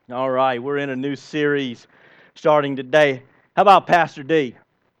All right, we're in a new series starting today. How about Pastor D?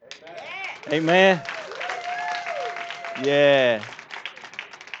 Amen. Yeah,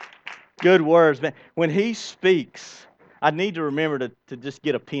 good words, man. When he speaks, I need to remember to just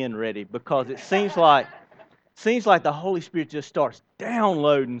get a pen ready because it seems like the Holy Spirit just starts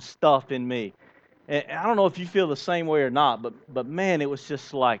downloading stuff in me. And I don't know if you feel the same way or not, but man, it was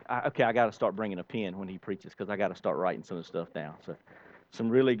just like, okay, I got to start bringing a pen when he preaches because I got to start writing some of the stuff down. So, some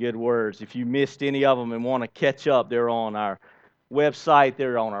really good words. If you missed any of them and want to catch up, they're on our website,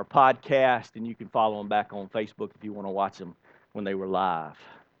 they're on our podcast, and you can follow them back on Facebook if you want to watch them when they were live.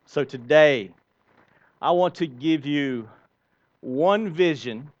 So today, I want to give you one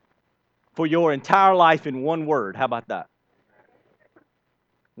vision for your entire life in one word. How about that?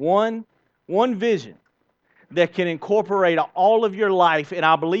 One, one vision that can incorporate all of your life, and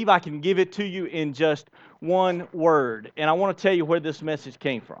I believe I can give it to you in just one word. And I want to tell you where this message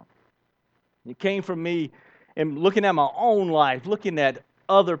came from. It came from me and looking at my own life, looking at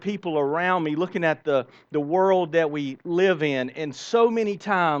other people around me, looking at the world that we live in. And so many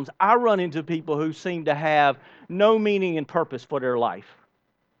times I run into people who seem to have no meaning and purpose for their life.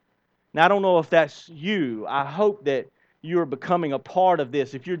 Now, I don't know if that's you. I hope that you're becoming a part of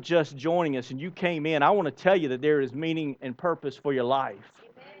this. If you're just joining us and you came in, I want to tell you that there is meaning and purpose for your life.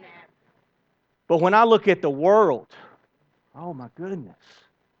 But when I look at the world, oh my goodness,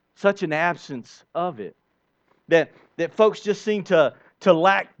 such an absence of it. That folks just seem to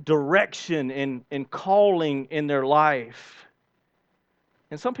lack direction and calling in their life.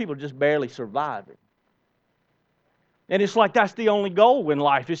 And some people just barely survive it. And it's like that's the only goal in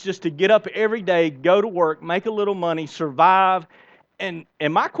life. It's just to get up every day, go to work, make a little money, survive. And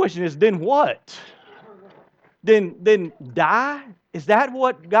my question is, then what? Then die? Is that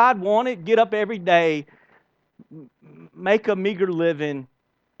what God wanted? Get up every day, make a meager living,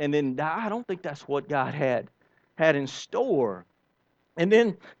 and then die? I don't think that's what God had in store. And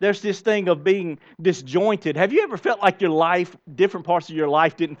then there's this thing of being disjointed. Have you ever felt like your life, different parts of your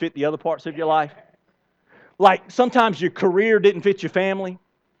life didn't fit the other parts of your life? Like sometimes your career didn't fit your family.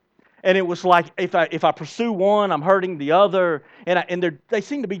 And it was like if I pursue one, I'm hurting the other. And they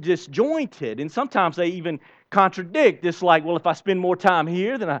seem to be disjointed. And sometimes they even contradict. It's like, well, if I spend more time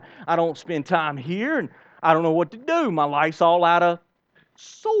here, then I don't spend time here. And I don't know what to do. My life's all out of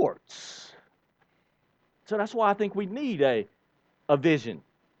sorts. So that's why I think we need a vision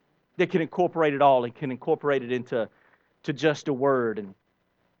that can incorporate it all and can incorporate it into just a word. And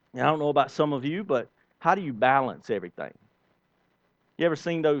I don't know about some of you, but how do you balance everything? You ever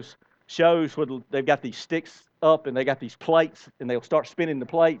seen those shows where they've got these sticks up and they got these plates and they'll start spinning the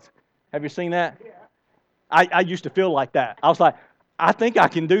plates? Have you seen that? Yeah. I used to feel like that. I was like, I think I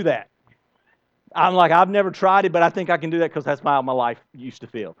can do that. I'm like, I've never tried it, but I think I can do that because that's how my life used to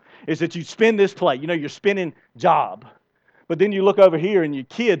feel. Is that you spin this plate, you're spinning job. But then you look over here and your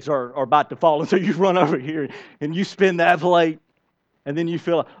kids are about to fall. And so you run over here and you spin that plate. And then you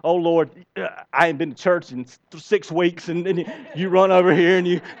feel, oh, Lord, I ain't been to church in 6 weeks. And then you run over here and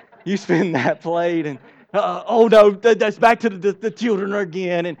you spin that plate. And, oh, no, that's back to the children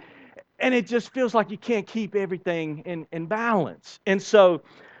again. And it just feels like you can't keep everything in balance. And so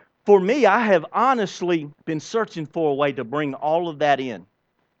for me, I have honestly been searching for a way to bring all of that in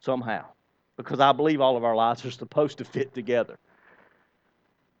somehow. Because I believe all of our lives are supposed to fit together.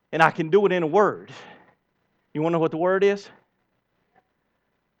 And I can do it in a word. You want to know what the word is?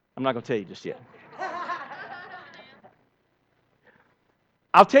 I'm not going to tell you just yet.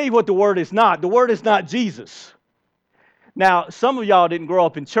 I'll tell you what the word is not. The word is not Jesus. Now, some of y'all didn't grow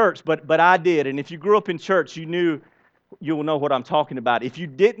up in church, but I did. And if you grew up in church, you'll know what I'm talking about. If you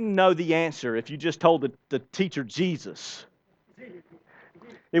didn't know the answer, if you just told the teacher Jesus,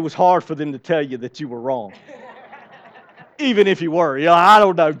 it was hard for them to tell you that you were wrong. Even if you were. I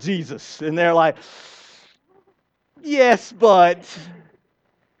don't know Jesus. And they're like, yes, but...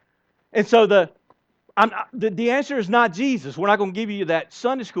 And so the answer is not Jesus. We're not going to give you that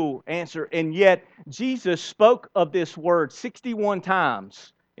Sunday school answer. And yet, Jesus spoke of this word 61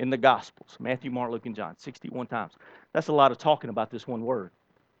 times in the Gospels. Matthew, Mark, Luke, and John. 61 times. That's a lot of talking about this one word.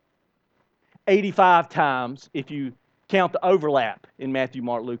 85 times if you count the overlap in Matthew,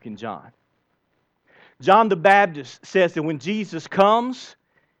 Mark, Luke, and John. John the Baptist says that when Jesus comes,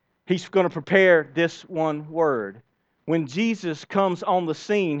 he's going to prepare this one word. When Jesus comes on the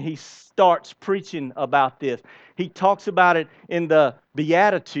scene, he starts preaching about this. He talks about it in the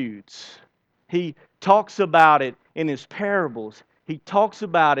Beatitudes. He talks about it in his parables. He talks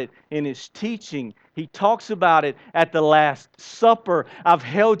about it in his teaching. He talks about it at the Last Supper. I've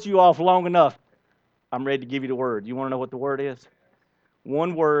held you off long enough. I'm ready to give you the word. You want to know what the word is?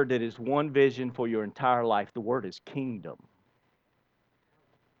 One word that is one vision for your entire life. The word is kingdom.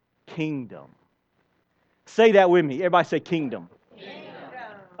 Kingdom. Say that with me. Everybody say kingdom.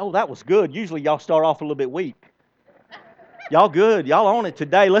 Oh, that was good. Usually y'all start off a little bit weak. Y'all good. Y'all on it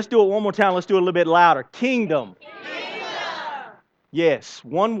today. Let's do it one more time. Let's do it a little bit louder. Kingdom. Yes,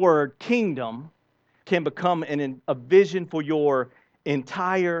 one word, kingdom, can become a vision for your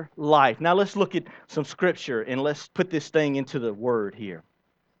entire life. Now let's look at some scripture and let's put this thing into the word here.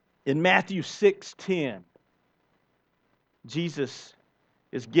 In Matthew 6:10, Jesus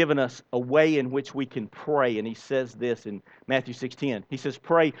is giving us a way in which we can pray, and he says this in Matthew 6:10. He says,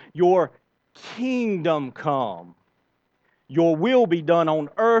 "Pray, your kingdom come. Your will be done on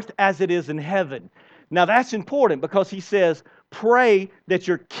earth as it is in heaven." Now that's important because he says, pray that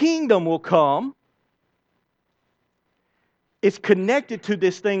your kingdom will come. It's connected to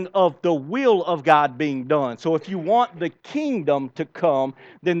this thing of the will of God being done. So if you want the kingdom to come,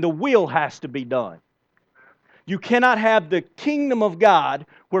 then the will has to be done. You cannot have the kingdom of God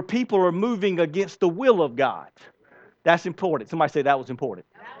where people are moving against the will of God. That's important. Somebody say that was important.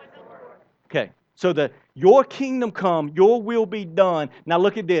 Okay. So your kingdom come, your will be done. Now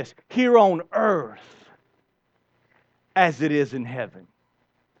look at this. Here on earth as it is in heaven.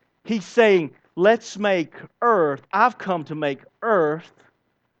 He's saying, let's make earth, I've come to make earth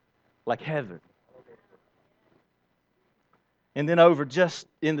like heaven. And then over just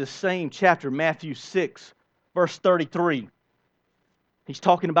in the same chapter, Matthew 6, verse 33, he's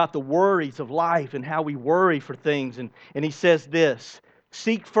talking about the worries of life and how we worry for things. And he says this,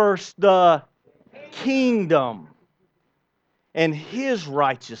 seek first the kingdom and His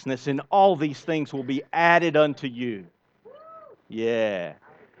righteousness, and all these things will be added unto you. Yeah.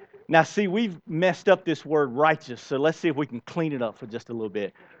 Now, see, we've messed up this word righteous, so let's see if we can clean it up for just a little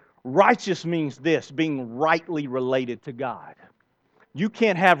bit. Righteous means this, being rightly related to God. You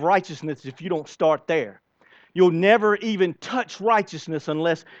can't have righteousness if you don't start there. You'll never even touch righteousness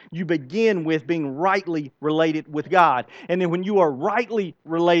unless you begin with being rightly related with God. And then when you are rightly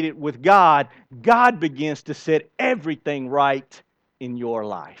related with God, God begins to set everything right in your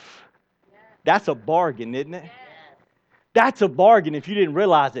life. That's a bargain, isn't it? That's a bargain if you didn't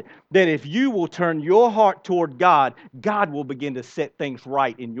realize it. That if you will turn your heart toward God, God will begin to set things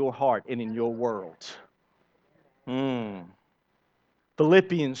right in your heart and in your world.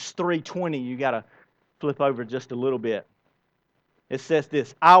 Philippians 3:20, you got to flip over just a little bit. It says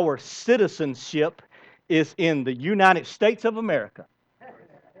this, our citizenship is in the United States of America.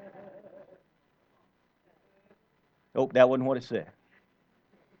 Oh, that wasn't what it said.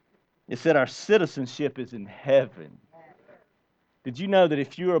 It said our citizenship is in heaven. Did you know that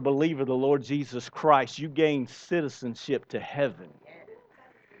if you're a believer of the Lord Jesus Christ, you gain citizenship to heaven?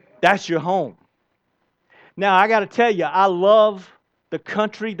 That's your home. Now, I got to tell you, I love the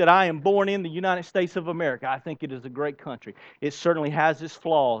country that I am born in, the United States of America. I think it is a great country. It certainly has its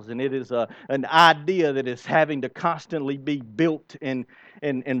flaws, and it is an idea that is having to constantly be built and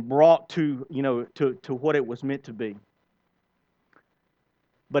brought to, to what it was meant to be.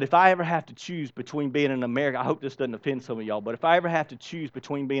 But if I ever have to choose between being an American, I hope this doesn't offend some of y'all, but if I ever have to choose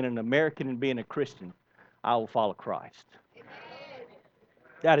between being an American and being a Christian, I will follow Christ.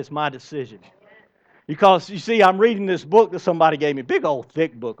 That is my decision. Because, you see, I'm reading this book that somebody gave me. Big old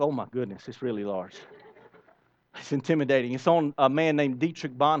thick book. Oh, my goodness, it's really large. It's intimidating. It's on a man named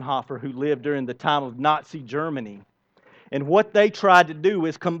Dietrich Bonhoeffer who lived during the time of Nazi Germany. And what they tried to do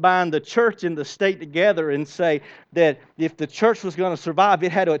is combine the church and the state together and say that if the church was going to survive,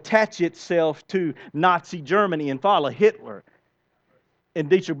 it had to attach itself to Nazi Germany and follow Hitler. And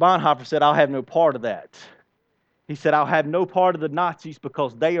Dietrich Bonhoeffer said, I'll have no part of that. He said, I'll have no part of the Nazis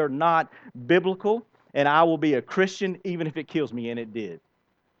because they are not biblical, and I will be a Christian even if it kills me, and it did.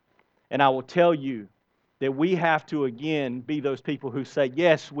 And I will tell you that we have to, again, be those people who say,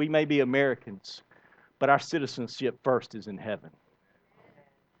 yes, we may be Americans, but our citizenship first is in heaven.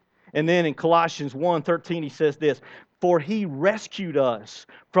 And then in Colossians 1:13, he says this, for He rescued us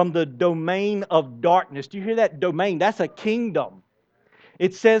from the domain of darkness. Do you hear that domain? That's a kingdom.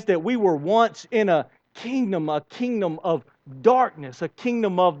 It says that we were once in a kingdom of darkness, a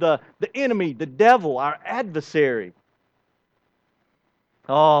kingdom of the enemy, the devil, our adversary.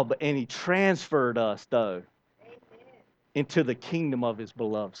 And He transferred us, though, into the kingdom of His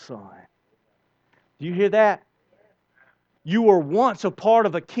beloved Son. Do you hear that? You were once a part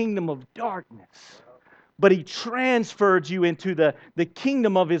of a kingdom of darkness, but He transferred you into the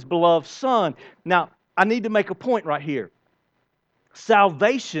kingdom of His beloved Son. Now, I need to make a point right here.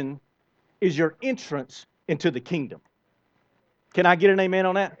 Salvation is your entrance into the kingdom. Can I get an amen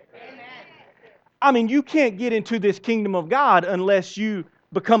on that? Amen. I mean, you can't get into this kingdom of God unless you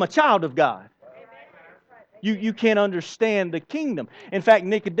become a child of God. You can't understand the kingdom. In fact,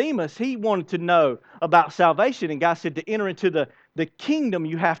 Nicodemus, he wanted to know about salvation, and God said to enter into the kingdom,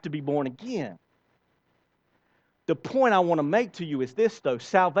 you have to be born again. The point I want to make to you is this, though.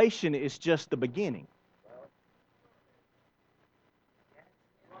 Salvation is just the beginning.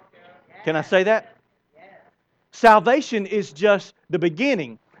 Can I say that? Salvation is just the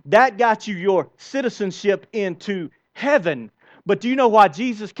beginning. That got you your citizenship into heaven. But do you know why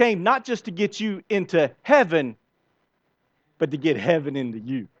Jesus came? Not just to get you into heaven, but to get heaven into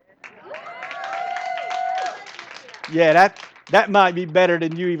you. Yeah, that might be better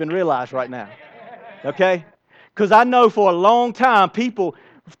than you even realize right now. Okay? Because I know for a long time people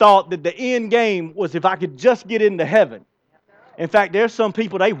thought that the end game was if I could just get into heaven. In fact, there's some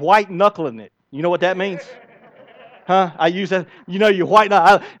people, they white knuckling it. You know what that means? Huh? I use that. You know, you white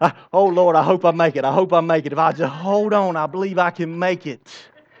knuckle. Oh, Lord, I hope I make it. I hope I make it. If I just hold on, I believe I can make it.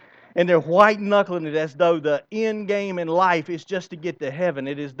 And they're white knuckling it as though the end game in life is just to get to heaven.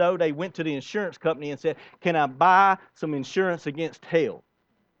 It is as though they went to the insurance company and said, can I buy some insurance against hell?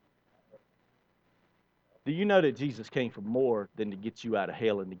 Do you know that Jesus came for more than to get you out of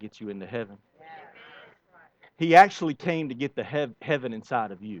hell and to get you into heaven? He actually came to get the heaven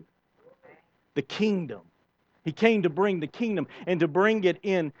inside of you. The kingdom. He came to bring the kingdom and to bring it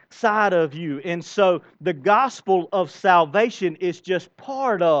inside of you. And so the gospel of salvation is just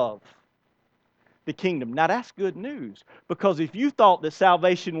part of the kingdom. Now that's good news, because if you thought that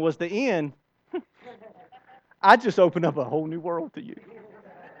salvation was the end, I just opened up a whole new world to you.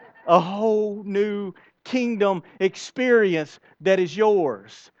 A whole new kingdom experience that is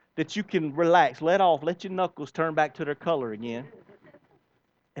yours, that you can relax, let off, let your knuckles turn back to their color again,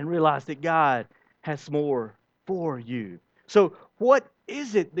 and realize that God has more for you. So, what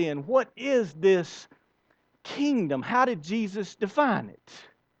is it then? What is this kingdom? How did Jesus define it?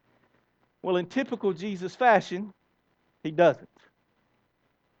 Well, in typical Jesus fashion, he doesn't.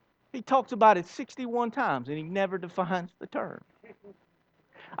 He talks about it 61 times and he never defines the term.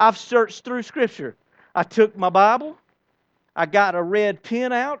 I've searched through Scripture. I took my Bible, I got a red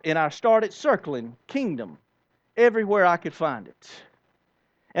pen out, and I started circling kingdom everywhere I could find it.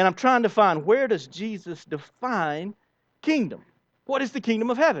 And I'm trying to find, where does Jesus define kingdom? What is the kingdom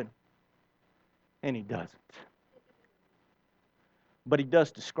of heaven? And he doesn't. But he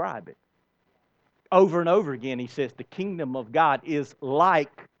does describe it. Over and over again, he says the kingdom of God is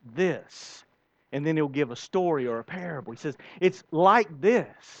like this. And then he'll give a story or a parable. He says, it's like this.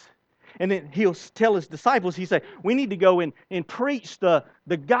 And then he'll tell his disciples, he says, we need to go and preach the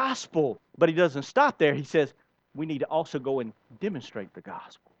gospel. But he doesn't stop there. He says, we need to also go and demonstrate the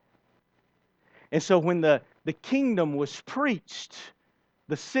gospel. And so when the kingdom was preached,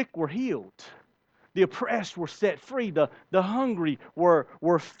 the sick were healed. The oppressed were set free. The hungry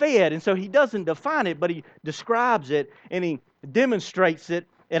were fed. And so he doesn't define it, but he describes it and he demonstrates it.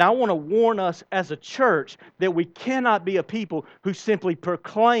 And I want to warn us as a church that we cannot be a people who simply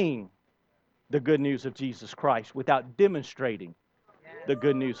proclaim the good news of Jesus Christ without demonstrating the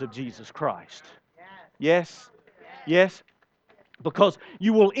good news of Jesus Christ. Yes? Yes? Because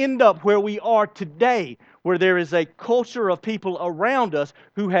you will end up where we are today, where there is a culture of people around us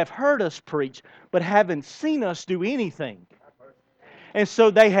who have heard us preach, but haven't seen us do anything. And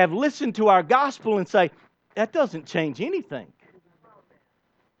so they have listened to our gospel and say, that doesn't change anything.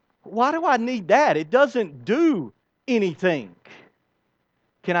 Why do I need that? It doesn't do anything.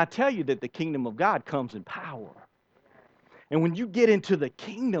 Can I tell you that the kingdom of God comes in power? And when you get into the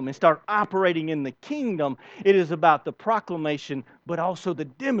kingdom and start operating in the kingdom, it is about the proclamation, but also the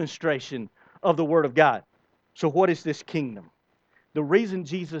demonstration of the Word of God. So what is this kingdom? The reason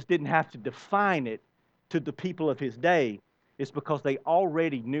Jesus didn't have to define it to the people of his day is because they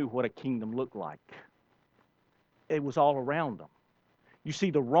already knew what a kingdom looked like. It was all around them. You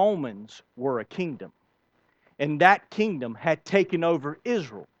see, the Romans were a kingdom, and that kingdom had taken over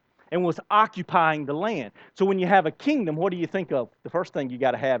Israel and was occupying the land. So when you have a kingdom, what do you think of? The first thing you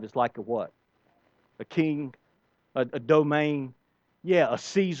got to have is like a what? A king, a domain. Yeah, a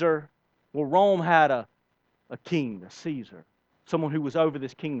Caesar. Well, Rome had a king, a Caesar, someone who was over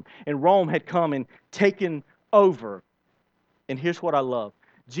this kingdom. And Rome had come and taken over. And here's what I love.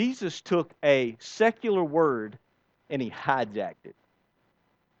 Jesus took a secular word and he hijacked it.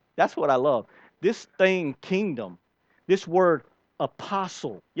 That's what I love. This thing, kingdom, this word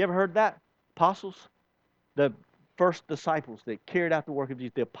apostle. You ever heard that? Apostles? The first disciples that carried out the work of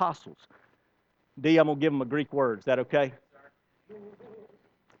Jesus, the apostles. D, I'm going to give them a Greek word. Is that okay?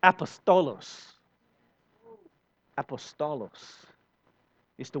 Apostolos. Apostolos.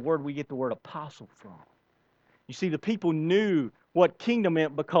 It's the word we get the word apostle from. You see, the people knew what kingdom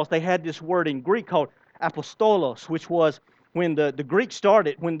meant because they had this word in Greek called apostolos, which was when the Greeks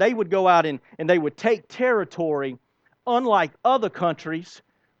started, when they would go out and they would take territory, unlike other countries,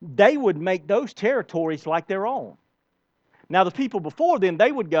 they would make those territories like their own. Now, the people before them,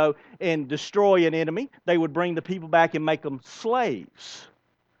 they would go and destroy an enemy. They would bring the people back and make them slaves.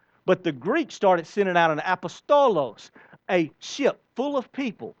 But the Greeks started sending out an apostolos, a ship full of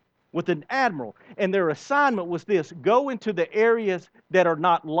people with an admiral. And their assignment was this: go into the areas that are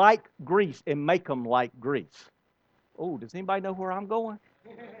not like Greece and make them like Greece. Oh, does anybody know where I'm going?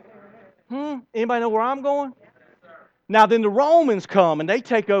 Anybody know where I'm going? Now then the Romans come and they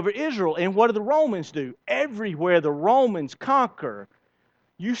take over Israel. And what do the Romans do? Everywhere the Romans conquer,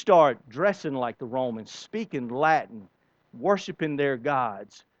 you start dressing like the Romans, speaking Latin, worshiping their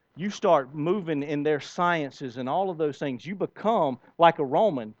gods. You start moving in their sciences and all of those things. You become like a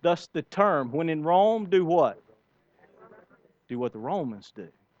Roman. Thus the term, when in Rome, do what? Do what the Romans do.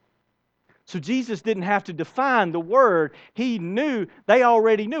 So Jesus didn't have to define the word. He knew, they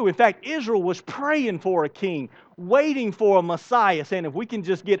already knew. In fact, Israel was praying for a king, waiting for a Messiah, saying if we can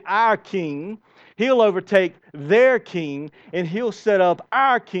just get our king, he'll overtake their king, and he'll set up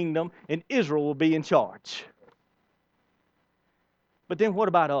our kingdom, and Israel will be in charge. But then what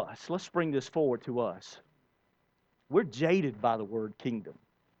about us? Let's bring this forward to us. We're jaded by the word kingdom.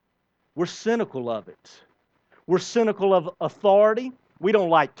 We're cynical of it. We're cynical of authority. We don't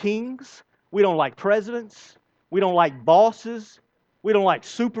like kings. We don't like presidents. We don't like bosses. We don't like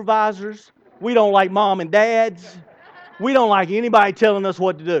supervisors. We don't like mom and dads. We don't like anybody telling us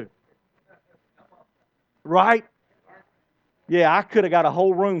what to do. Right? Yeah, I could have got a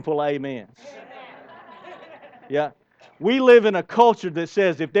whole room full of amens. Yeah. We live in a culture that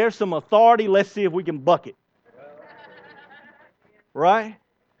says if there's some authority, let's see if we can buck it. Right?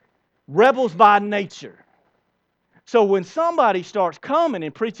 Rebels by nature. So when somebody starts coming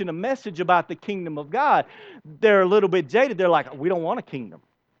and preaching a message about the kingdom of God, they're a little bit jaded. They're like, we don't want a kingdom.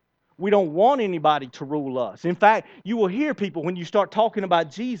 We don't want anybody to rule us. In fact, you will hear people when you start talking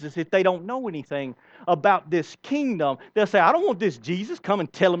about Jesus, if they don't know anything about this kingdom, they'll say, I don't want this Jesus coming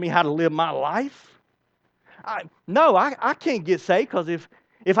telling me how to live my life. I can't get saved because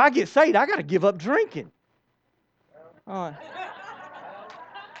if I get saved, I got to give up drinking.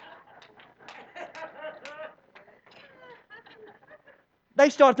 They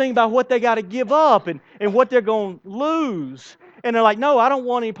start thinking about what they got to give up and what they're going to lose. And they're like, no, I don't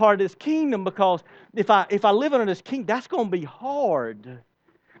want any part of this kingdom because if I live under this kingdom, that's going to be hard.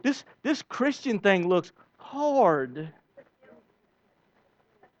 This Christian thing looks hard.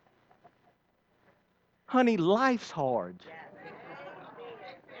 Honey, life's hard.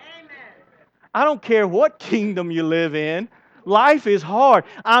 I don't care what kingdom you live in. Life is hard.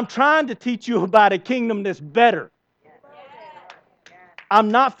 I'm trying to teach you about a kingdom that's better.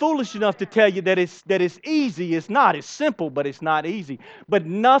 I'm not foolish enough to tell you that it's easy. It's not. It's simple, but it's not easy. But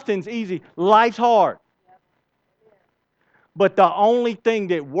nothing's easy. Life's hard. But the only thing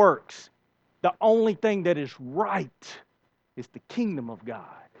that works, the only thing that is right, is the kingdom of God.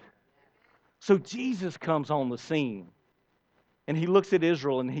 So Jesus comes on the scene, and he looks at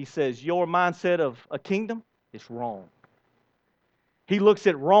Israel and he says, your mindset of a kingdom is wrong. He looks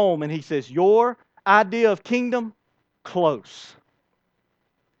at Rome and he says, your idea of kingdom, close.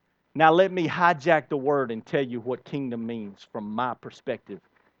 Now let me hijack the word and tell you what kingdom means from my perspective.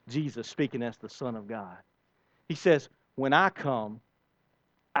 Jesus speaking as the Son of God. He says, when I come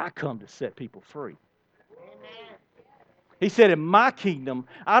to set people free. Amen. He said, in my kingdom,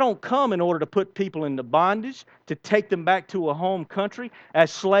 I don't come in order to put people into bondage, to take them back to a home country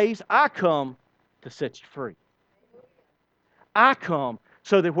as slaves. I come to set you free. I come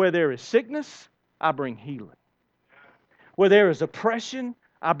so that where there is sickness, I bring healing. Where there is oppression,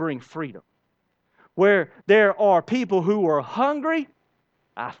 I bring freedom. Where there are people who are hungry,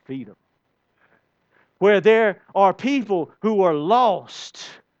 I feed them. Where there are people who are lost,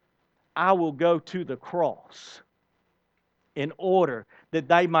 I will go to the cross in order that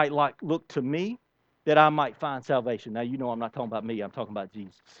they might look to me, that I might find salvation. Now, you know I'm not talking about me, I'm talking about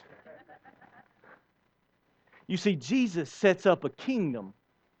Jesus. You see, Jesus sets up a kingdom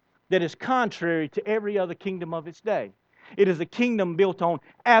that is contrary to every other kingdom of its day. It is a kingdom built on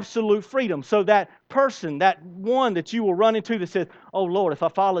absolute freedom. So that person, that one that you will run into that says, oh Lord, if I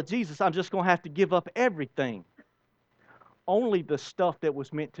follow Jesus, I'm just going to have to give up everything. Only the stuff that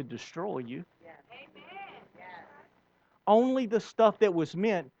was meant to destroy you. Yeah. Amen. Yeah. Only the stuff that was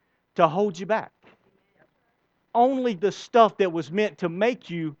meant to hold you back. Only the stuff that was meant to make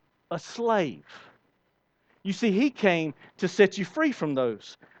you a slave. You see, He came to set you free from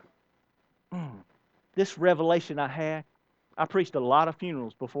those. This revelation I had, I preached a lot of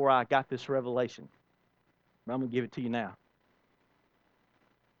funerals before I got this revelation. But I'm going to give it to you now.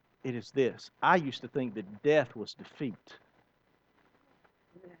 It is this. I used to think that death was defeat.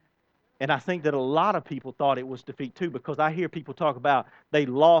 And I think that a lot of people thought it was defeat too, because I hear people talk about they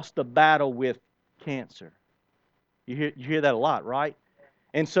lost the battle with cancer. You hear that a lot, right?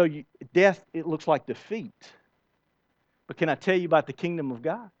 And so death, it looks like defeat. But can I tell you about the kingdom of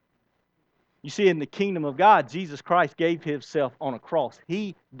God? You see, in the kingdom of God, Jesus Christ gave Himself on a cross.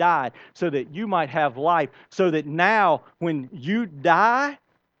 He died so that you might have life, so that now when you die,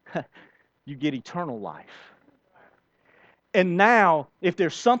 you get eternal life. And now, if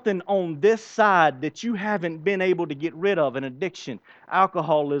there's something on this side that you haven't been able to get rid of, an addiction,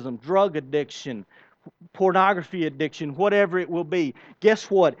 alcoholism, drug addiction, pornography addiction, whatever it will be, guess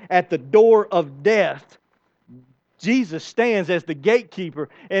what? At the door of death, Jesus stands as the gatekeeper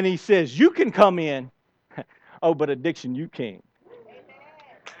and He says, you can come in. Oh, but addiction, you can't.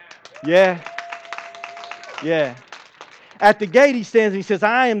 Yeah. Yeah. At the gate, He stands and He says,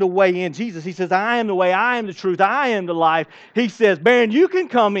 I am the way in. Jesus, He says, I am the way, I am the truth, I am the life. He says, Baron, you can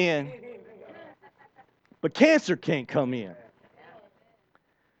come in. But cancer can't come in.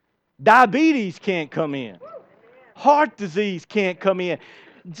 Diabetes can't come in. Heart disease can't come in.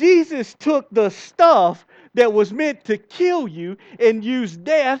 Jesus took the stuff that was meant to kill you and used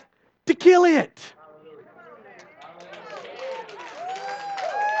death to kill it.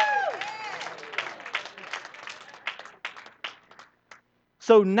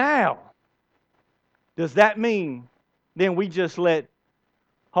 So now, does that mean then we just let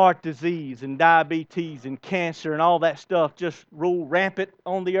heart disease and diabetes and cancer and all that stuff just rule rampant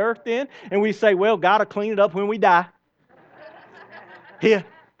on the earth then? And we say, well, God will clean it up when we die. He'll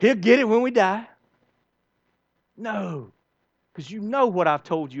get it when we die. No. Because you know what I've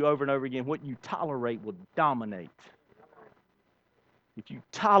told you over and over again. What you tolerate will dominate. If you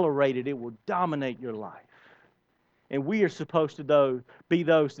tolerate it, it will dominate your life. And we are supposed to be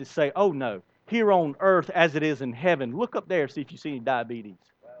those that say, oh no, here on earth as it is in heaven. Look up there, see if you see any diabetes.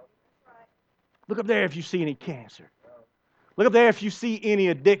 Look up there if you see any cancer. Look up there if you see any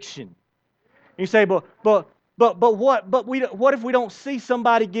addiction. And you say, but what if we don't see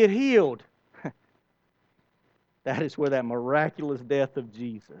somebody get healed? That is where that miraculous death of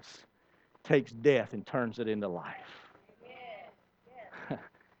Jesus takes death and turns it into life.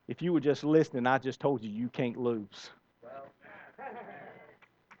 If you were just listening, I just told you can't lose.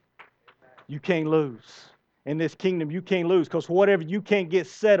 You can't lose. In this kingdom, you can't lose, because whatever you can't get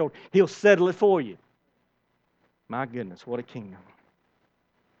settled, He'll settle it for you. My goodness, what a kingdom.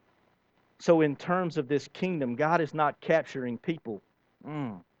 So in terms of this kingdom, God is not capturing people.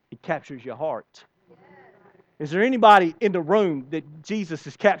 He captures your heart. Is there anybody in the room that Jesus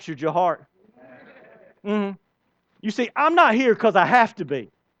has captured your heart? You see, I'm not here because I have to be.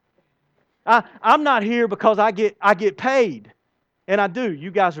 I'm not here because I get paid. And I do.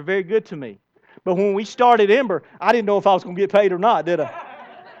 You guys are very good to me. But when we started Ember, I didn't know if I was going to get paid or not, did I?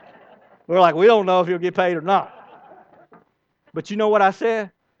 We're like, we don't know if you'll get paid or not. But you know what I said?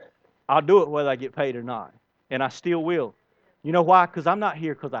 I'll do it whether I get paid or not. And I still will. You know why? Because I'm not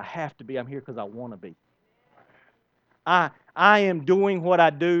here because I have to be. I'm here because I want to be. I am doing what I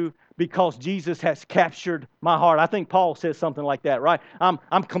do because Jesus has captured my heart. I think Paul says something like that, right?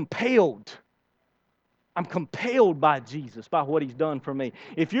 I'm compelled. I'm compelled by Jesus, by what He's done for me.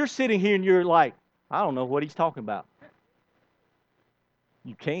 If you're sitting here and you're like, I don't know what he's talking about,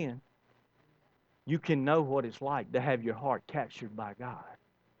 you can. You can know what it's like to have your heart captured by God.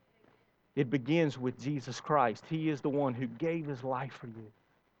 It begins with Jesus Christ. He is the one who gave His life for you,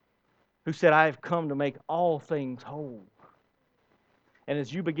 who said, I have come to make all things whole. And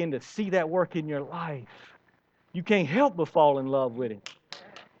as you begin to see that work in your life, you can't help but fall in love with Him.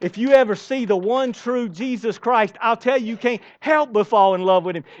 If you ever see the one true Jesus Christ, I'll tell you, you can't help but fall in love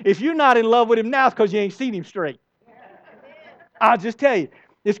with Him. If you're not in love with Him now, it's because you ain't seen Him straight. I'll just tell you,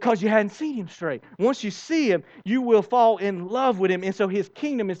 it's because you hadn't seen Him straight. Once you see Him, you will fall in love with Him. And so His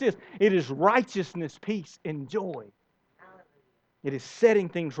kingdom is this. It is righteousness, peace, and joy. It is setting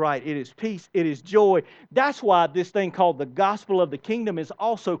things right. It is peace. It is joy. That's why this thing called the gospel of the kingdom is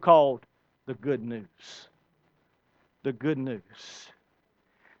also called the good news. The good news.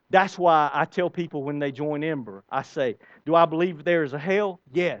 That's why I tell people when they join Ember, I say, do I believe there is a hell?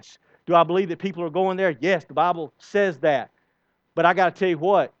 Yes. Do I believe that people are going there? Yes, the Bible says that. But I got to tell you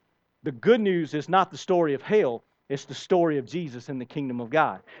what, the good news is not the story of hell. It's the story of Jesus in the kingdom of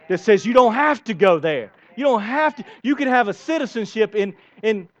God. That says you don't have to go there. You don't have to. You can have a citizenship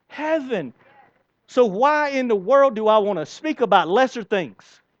in heaven. So why in the world do I want to speak about lesser things?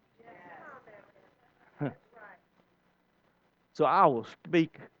 So I will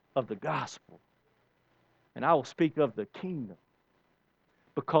speak of the gospel, and I will speak of the kingdom,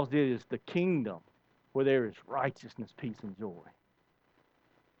 because it is the kingdom where there is righteousness, peace, and joy.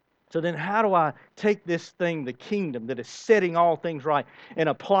 So then how do I take this thing, the kingdom that is setting all things right, and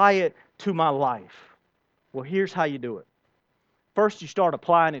apply it to my life? Well, here's how you do it. First, you start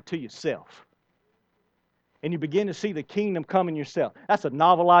applying it to yourself. And you begin to see the kingdom come in yourself. That's a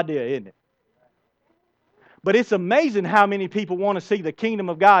novel idea, isn't it? But it's amazing how many people want to see the kingdom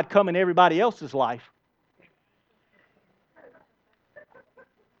of God come in everybody else's life.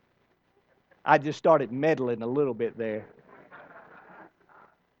 I just started meddling a little bit there.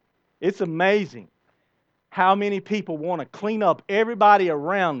 It's amazing how many people want to clean up everybody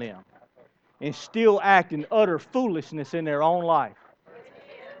around them and still act in utter foolishness in their own life.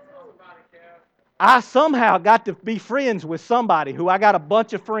 I somehow got to be friends with somebody who I got a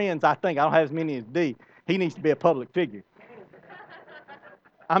bunch of friends, I think. I don't have as many as D. He needs to be a public figure.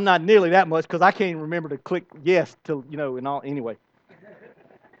 I'm not nearly that much because I can't even remember to click yes to, and all. Anyway.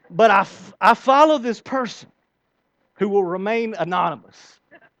 But I follow this person who will remain anonymous.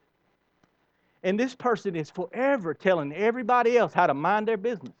 And this person is forever telling everybody else how to mind their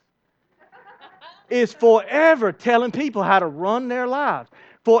business. Is forever telling people how to run their lives.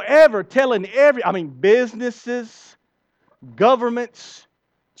 Forever telling businesses, governments,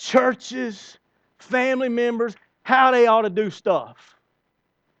 churches, family members, how they ought to do stuff.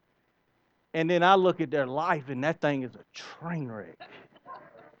 And then I look at their life and that thing is a train wreck.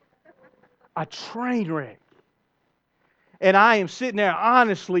 A train wreck. And I am sitting there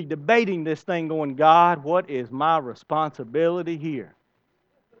honestly debating this thing going, God, what is my responsibility here?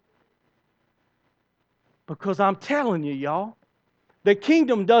 Because I'm telling you, y'all, the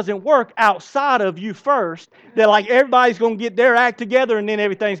kingdom doesn't work outside of you first. That like everybody's going to get their act together and then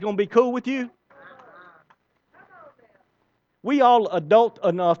everything's going to be cool with you. We all adult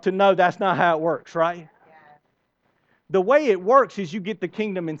enough to know that's not how it works, right? The way it works is you get the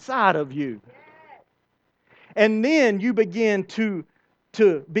kingdom inside of you. And then you begin to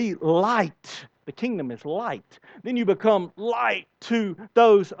be light. The kingdom is light. Then you become light to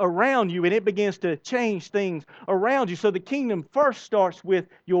those around you, and it begins to change things around you. So the kingdom first starts with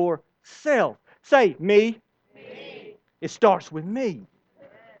yourself. Say, me. Me. It starts with me.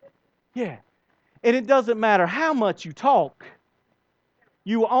 Yeah. And it doesn't matter how much you talk,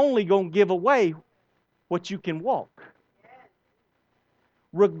 you only going to give away what you can walk.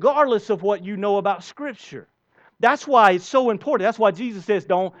 Regardless of what you know about Scripture. That's why it's so important. That's why Jesus says,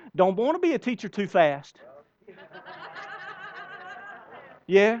 don't want to be a teacher too fast.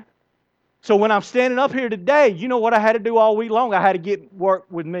 Yeah? So when I'm standing up here today, you know what I had to do all week long? I had to get work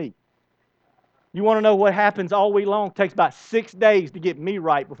with me. You want to know what happens all week long? It takes about 6 days to get me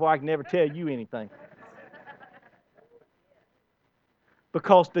right before I can ever tell you anything.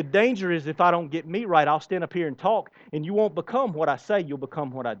 Because the danger is if I don't get me right, I'll stand up here and talk, and you won't become what I say, you'll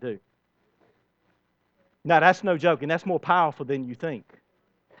become what I do. Now, that's no joke, and that's more powerful than you think.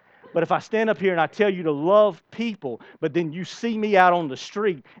 But if I stand up here and I tell you to love people, but then you see me out on the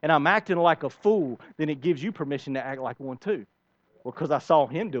street and I'm acting like a fool, then it gives you permission to act like one too. Well, because I saw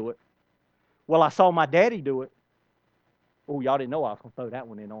him do it. Well, I saw my daddy do it. Oh, y'all didn't know I was going to throw that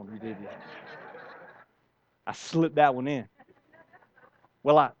one in on you, did you? I slipped that one in.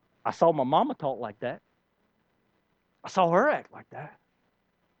 Well, I saw my mama talk like that. I saw her act like that.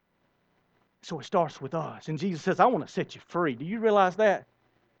 So it starts with us. And Jesus says, I want to set you free. Do you realize that?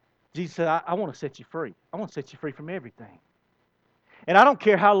 Jesus said, I want to set you free. I want to set you free from everything. And I don't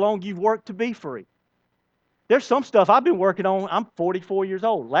care how long you've worked to be free. There's some stuff I've been working on. I'm 44 years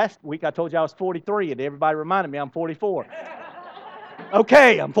old. Last week I told you I was 43, and everybody reminded me I'm 44.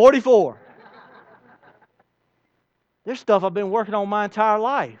 Okay, I'm 44. There's stuff I've been working on my entire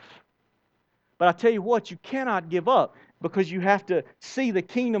life. But I tell you what, you cannot give up because you have to see the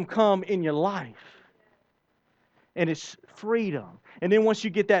kingdom come in your life. And it's freedom. And then once you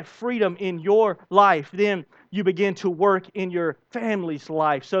get that freedom in your life, then you begin to work in your family's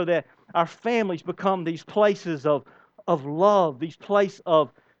life so that our families become these places of love, these places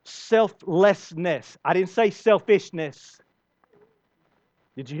of selflessness. I didn't say selfishness.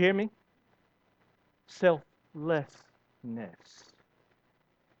 Did you hear me? Selflessness.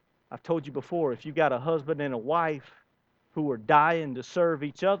 I've told you before, if you've got a husband and a wife who are dying to serve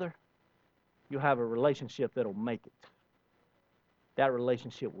each other, you'll have a relationship that'll make it. That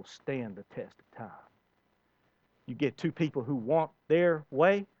relationship will stand the test of time. You get two people who want their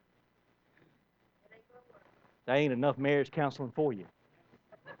way, there ain't enough marriage counseling for you.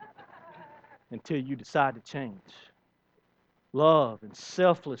 until you decide to change. Love and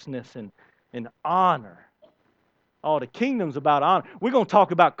selflessness and honor. Oh, the kingdom's about honor. We're going to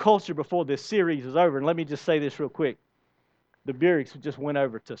talk about culture before this series is over. And let me just say this real quick. The Buricks just went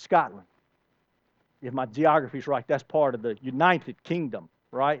over to Scotland. If my geography's right, that's part of the United Kingdom,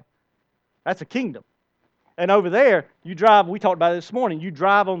 right? That's a kingdom. And over there, you drive, we talked about it this morning, you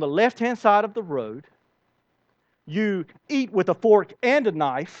drive on the left-hand side of the road, you eat with a fork and a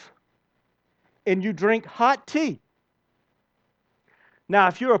knife, and you drink hot tea. Now,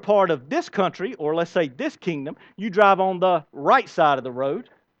 if you're a part of this country, or let's say this kingdom, you drive on the right side of the road,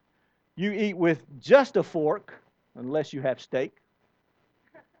 you eat with just a fork, unless you have steak,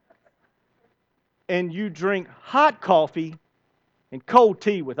 and you drink hot coffee and cold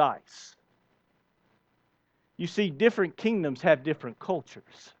tea with ice. You see, different kingdoms have different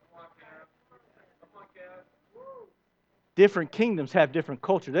cultures. Different kingdoms have different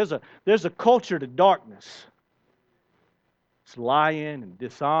culture. There's a culture to darkness. It's lying and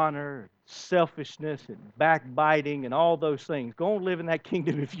dishonor, selfishness and backbiting and all those things. Go and live in that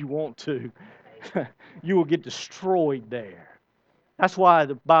kingdom if you want to. You will get destroyed there. That's why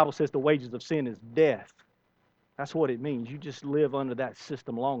the Bible says the wages of sin is death. That's what it means. You just live under that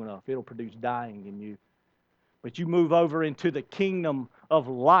system long enough, it'll produce dying in you. But you move over into the kingdom of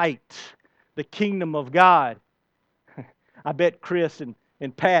light, the kingdom of God. I bet Chris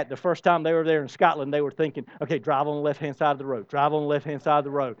and Pat, the first time they were there in Scotland, they were thinking, okay, drive on the left-hand side of the road. Drive on the left-hand side of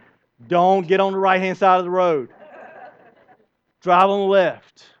the road. Don't get on the right-hand side of the road. Drive on the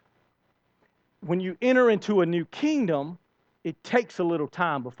left. When you enter into a new kingdom, it takes a little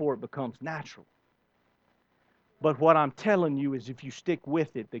time before it becomes natural. But what I'm telling you is if you stick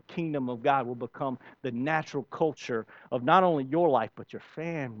with it, the kingdom of God will become the natural culture of not only your life, but your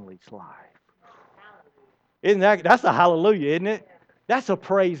family's life. That's a hallelujah, isn't it? That's a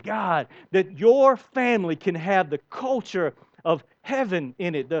praise God. That your family can have the culture of heaven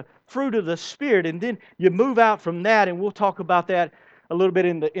in it, the fruit of the Spirit. And then you move out from that, and we'll talk about that a little bit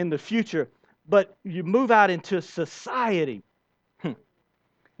in the future. But you move out into society,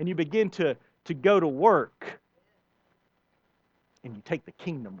 and you begin to go to work, and you take the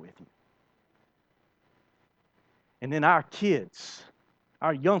kingdom with you. And then our kids,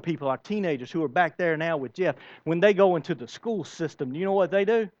 our young people, our teenagers who are back there now with Jeff, when they go into the school system, you know what they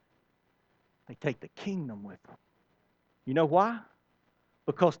do? They take the kingdom with them. You know why?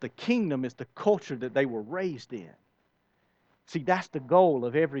 Because the kingdom is the culture that they were raised in. See, that's the goal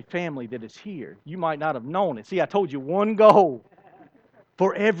of every family that is here. You might not have known it. See, I told you one goal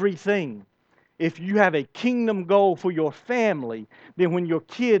for everything. If you have a kingdom goal for your family, then when your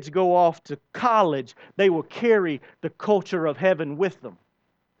kids go off to college, they will carry the culture of heaven with them.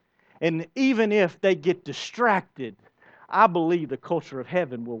 And even if they get distracted, I believe the culture of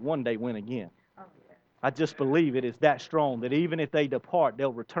heaven will one day win again. I just believe it is that strong that even if they depart,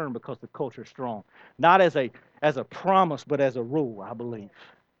 they'll return because the culture is strong. Not as a promise, but as a rule, I believe.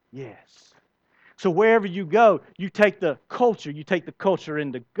 Yes. So wherever you go, you take the culture. You take the culture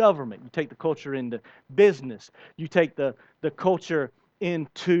into government. You take the culture into business. You take the culture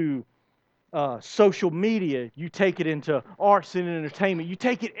into social media. You take it into arts and entertainment. You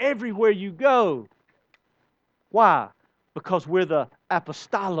take it everywhere you go. Why? Because we're the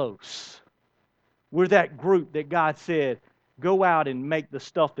apostolos. We're that group that God said, go out and make the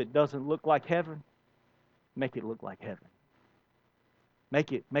stuff that doesn't look like heaven, make it look like heaven.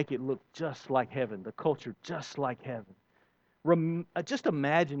 Make it look just like heaven, the culture just like heaven. Just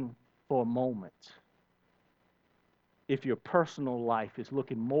imagine for a moment if your personal life is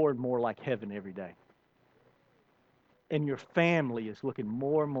looking more and more like heaven every day. And your family is looking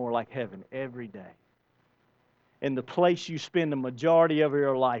more and more like heaven every day. And the place you spend the majority of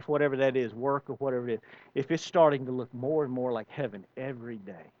your life, whatever that is, work or whatever it is, if it's starting to look more and more like heaven every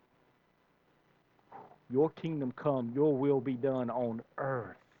day, your kingdom come, your will be done on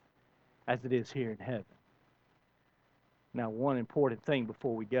earth as it is here in heaven. Now, one important thing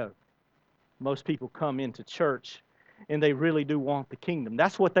before we go. Most people come into church and they really do want the kingdom.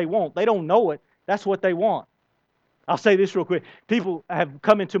 That's what they want. They don't know it. That's what they want. I'll say this real quick. People have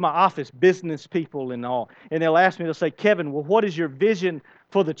come into my office, business people and all, and they'll ask me, they'll say, Kevin, well, what is your vision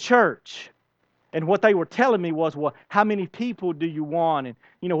for the church? And what they were telling me was, well, how many people do you want? And,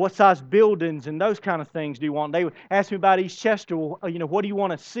 what size buildings and those kind of things do you want? They would ask me about East Chester. Well, what do you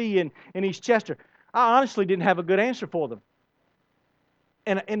want to see in East Chester? I honestly didn't have a good answer for them.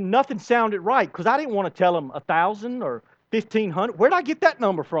 And nothing sounded right because I didn't want to tell them 1,000 or 1,500. Where'd I get that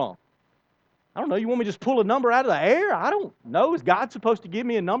number from? I don't know. You want me to just pull a number out of the air? I don't know. Is God supposed to give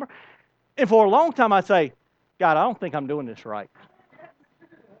me a number? And for a long time I'd say, God, I don't think I'm doing this right.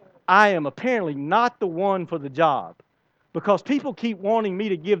 I am apparently not the one for the job because people keep wanting me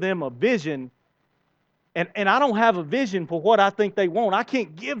to give them a vision, and I don't have a vision for what I think they want. I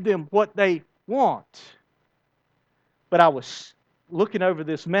can't give them what they want. But I was looking over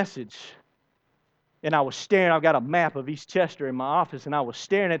this message, and I was staring. I've got a map of East Chester in my office, and I was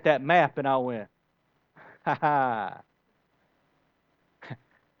staring at that map, and I went, ha ha,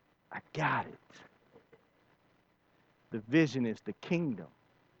 I got it. The vision is the kingdom.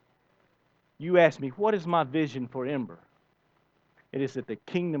 You ask me, what is my vision for Ember? It is that the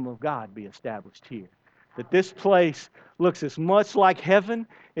kingdom of God be established here. That this place looks as much like heaven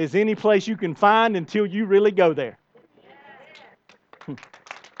as any place you can find until you really go there.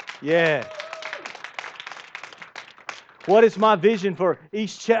 Yeah. What is my vision for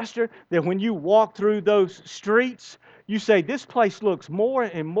East Chester? That when you walk through those streets, you say, this place looks more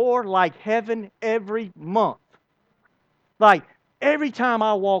and more like heaven every month. Like every time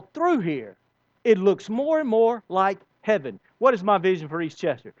I walk through here, it looks more and more like heaven. What is my vision for East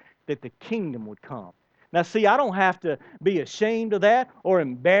Chester? That the kingdom would come. Now, see, I don't have to be ashamed of that or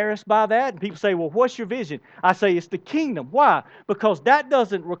embarrassed by that. And people say, well, what's your vision? I say, it's the kingdom. Why? Because that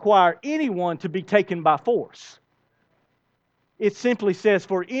doesn't require anyone to be taken by force. It simply says,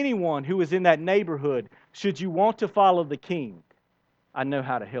 for anyone who is in that neighborhood, should you want to follow the king, I know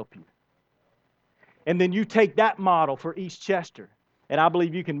how to help you. And then you take that model for East Chester, and I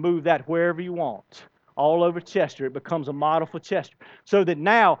believe you can move that wherever you want. All over Chester, it becomes a model for Chester. So that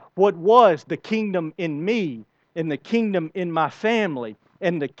now, what was the kingdom in me, and the kingdom in my family,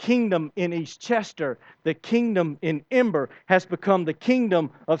 and the kingdom in East Chester, the kingdom in Ember, has become the kingdom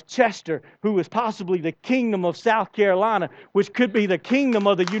of Chester, who is possibly the kingdom of South Carolina, which could be the kingdom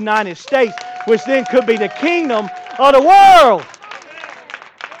of the United States, which then could be the kingdom of the world.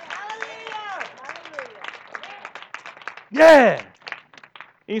 Yeah.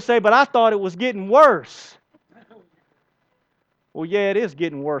 And you say, but I thought it was getting worse. Well, yeah, it is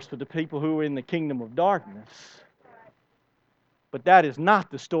getting worse for the people who are in the kingdom of darkness. But that is not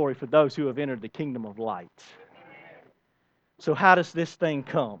the story for those who have entered the kingdom of light. So how does this thing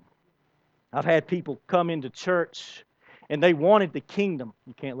come? I've had people come into church and they wanted the kingdom.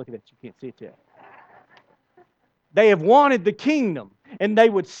 You can't look at it, you can't see it yet. They have wanted the kingdom, and they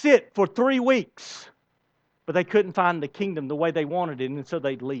would sit for 3 weeks, but they couldn't find the kingdom the way they wanted it, and so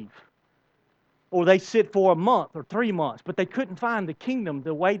they'd leave. Or they sit for a month or 3 months, but they couldn't find the kingdom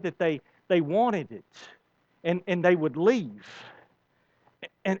the way that they wanted it, and they would leave.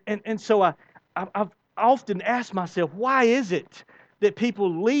 And so I've often asked myself, why is it that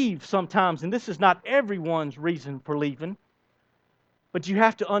people leave sometimes? And this is not everyone's reason for leaving, but you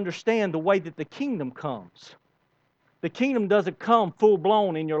have to understand the way that the kingdom comes. The kingdom doesn't come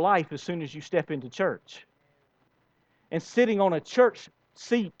full-blown in your life as soon as you step into church. And sitting on a church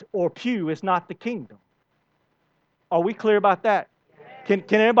seat or pew is not the kingdom. Are we clear about that? Can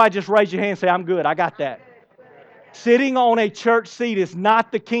everybody just raise your hand and say, I'm good, I got that. Sitting on a church seat is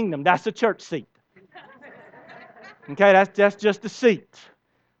not the kingdom. That's a church seat. Okay, that's just a seat.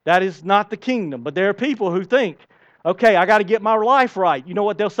 That is not the kingdom. But there are people who think, okay, I got to get my life right. You know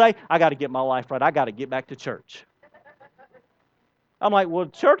what they'll say? I got to get my life right. I got to get back to church. I'm like, well,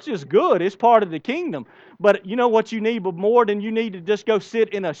 church is good. It's part of the kingdom. But you know what you need more than you need to just go sit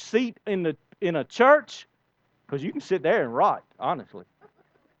in a seat in a church? Because you can sit there and rot, honestly.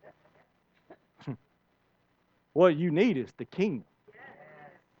 What you need is the kingdom.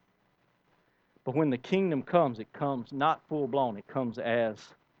 But when the kingdom comes, it comes not full-blown. It comes as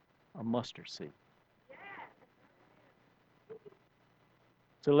a mustard seed.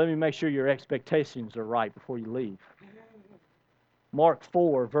 So let me make sure your expectations are right before you leave. Mark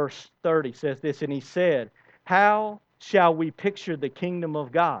 4, verse 30 says this, and he said, how shall we picture the kingdom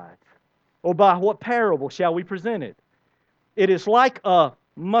of God? Or by what parable shall we present it? It is like a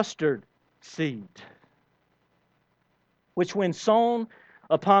mustard seed, which when sown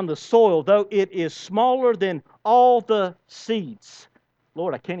upon the soil, though it is smaller than all the seeds.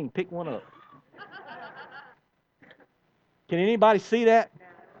 Lord, I can't even pick one up. Can anybody see that?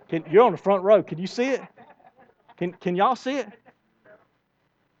 You're on the front row. Can you see it? Can y'all see it?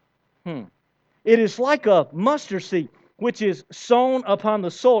 It is like a mustard seed, which is sown upon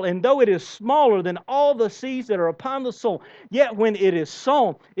the soil. And though it is smaller than all the seeds that are upon the soil, yet when it is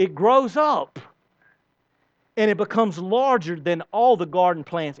sown, it grows up. And it becomes larger than all the garden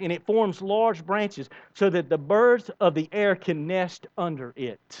plants. And it forms large branches so that the birds of the air can nest under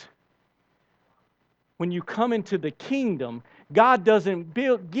it. When you come into the kingdom, God doesn't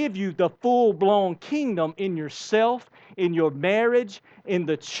give you the full-blown kingdom in yourself, in your marriage, in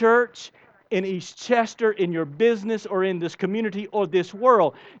the church, in East Chester, in your business, or in this community or this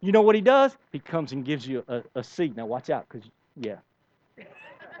world. You know what He does? He comes and gives you a seed. Now watch out, because, yeah.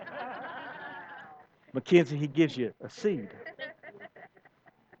 Mackenzie, He gives you a seed.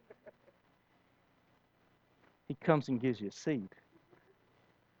 He comes and gives you a seed.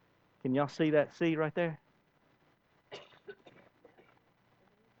 Can y'all see that seed right there?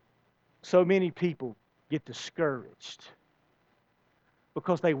 So many people get discouraged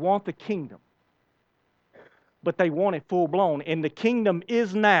because they want the kingdom, but they want it full blown. And the kingdom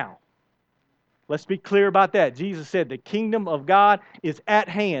is now. Let's be clear about that. Jesus said the kingdom of God is at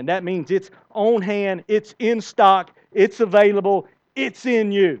hand. That means it's on hand, it's in stock, it's available, it's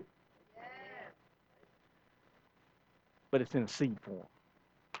in you. But it's in a seed form.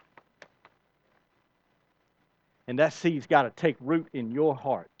 And that seed's got to take root in your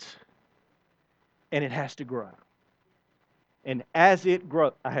heart. And it has to grow. And as it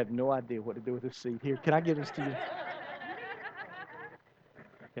grows, I have no idea what to do with this seed. Here, can I give this to you?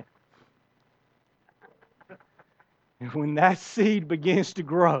 Okay. And when that seed begins to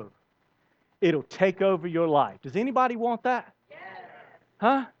grow, it'll take over your life. Does anybody want that? Yes.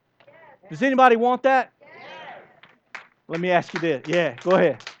 Huh? Yes. Does anybody want that? Yes. Let me ask you this. Yeah, go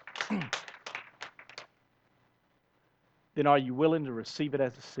ahead. Then are you willing to receive it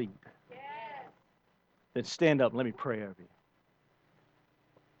as a seed? Yes. Then stand up and let me pray over you.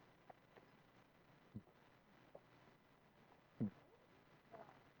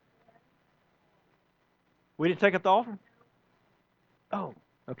 We didn't take up the offering? Oh,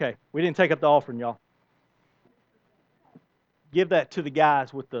 okay. We didn't take up the offering, y'all. Give that to the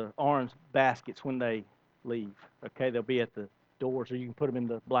guys with the orange baskets when they leave. Okay, they'll be at the doors, or you can put them in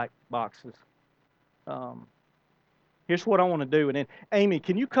the black boxes. Here's what I want to do, and then Amy,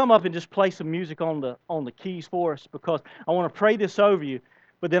 can you come up and just play some music on the keys for us? Because I want to pray this over you,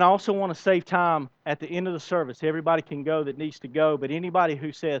 but then I also want to save time at the end of the service. Everybody can go that needs to go, but anybody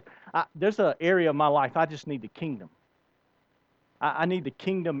who says there's an area of my life I just need the kingdom. I need the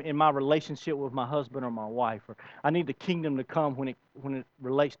kingdom in my relationship with my husband or my wife, or I need the kingdom to come when it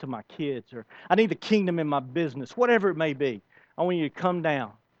relates to my kids, or I need the kingdom in my business, whatever it may be. I want you to come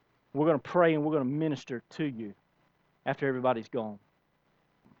down. We're going to pray and we're going to minister to you after everybody's gone.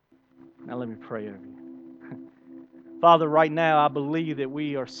 Now let me pray over you. Father, right now I believe that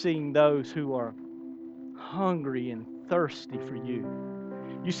we are seeing those who are hungry and thirsty for you.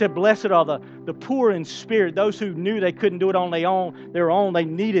 You said, blessed are the poor in spirit, those who knew they couldn't do it on their own. They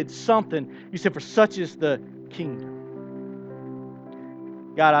needed something. You said, for such is the kingdom.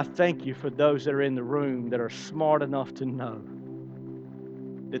 God, I thank you for those that are in the room that are smart enough to know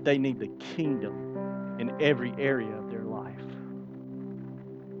that they need the kingdom in every area of their life.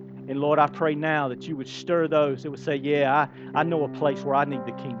 And Lord, I pray now that you would stir those that would say, yeah, I know a place where I need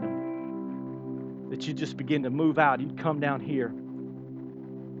the kingdom. That you just begin to move out. You'd come down here.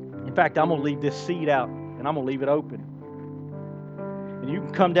 In fact, I'm going to leave this seed out, and I'm going to leave it open. And you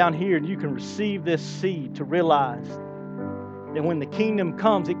can come down here, and you can receive this seed to realize that when the kingdom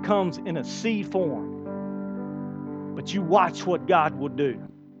comes, it comes in a seed form. But you watch what God will do.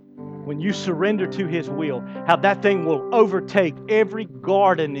 When you surrender to His will, how that thing will overtake every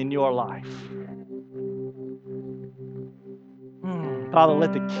garden in your life. Father,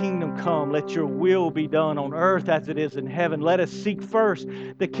 let the kingdom come. Let your will be done on earth as it is in heaven. Let us seek first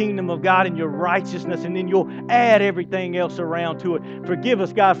the kingdom of God and your righteousness, and then you'll add everything else around to it. Forgive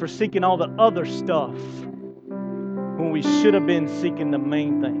us, God, for seeking all the other stuff when we should have been seeking the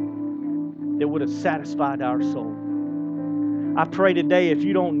main thing that would have satisfied our soul. I pray today, if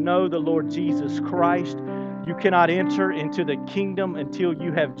you don't know the Lord Jesus Christ, you cannot enter into the kingdom until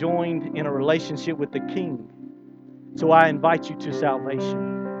you have joined in a relationship with the King. So I invite you to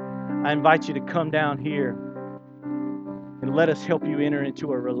salvation. I invite you to come down here and let us help you enter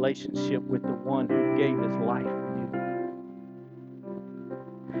into a relationship with the one who gave His life for you.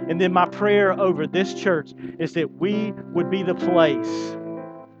 And then my prayer over this church is that we would be the place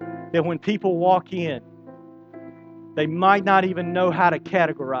that when people walk in, they might not even know how to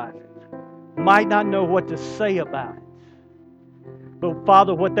categorize it, might not know what to say about it. But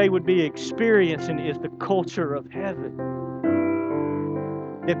Father, what they would be experiencing is the culture of heaven.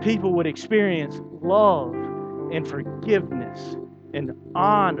 That people would experience love and forgiveness and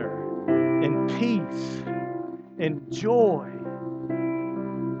honor and peace and joy.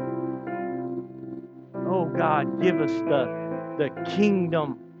 Oh God, give us the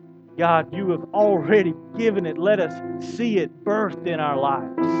kingdom. God, you have already given it. Let us see it birthed in our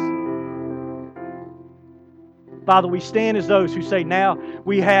lives. Father, we stand as those who say, now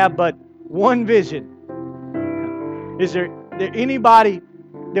we have but one vision. Is there anybody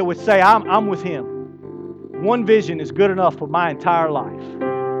that would say, I'm with Him. One vision is good enough for my entire life.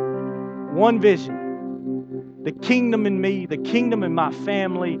 One vision. The kingdom in me, the kingdom in my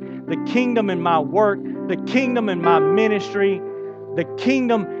family, the kingdom in my work, the kingdom in my ministry, the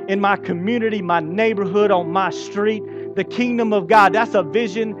kingdom in my community, my neighborhood, on my street, the kingdom of God. That's a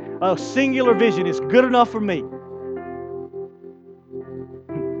vision, a singular vision. It's good enough for me.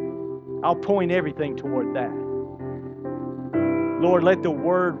 I'll point everything toward that. Lord, let the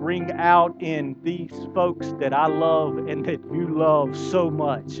word ring out in these folks that I love and that you love so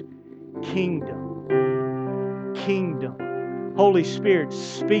much. Kingdom. Kingdom. Holy Spirit,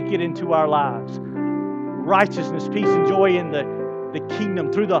 speak it into our lives. Righteousness, peace, and joy in the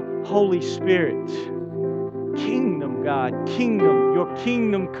kingdom through the Holy Spirit. Kingdom, God. Kingdom. Your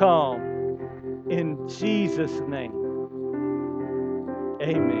kingdom come. In Jesus' name.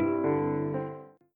 Amen.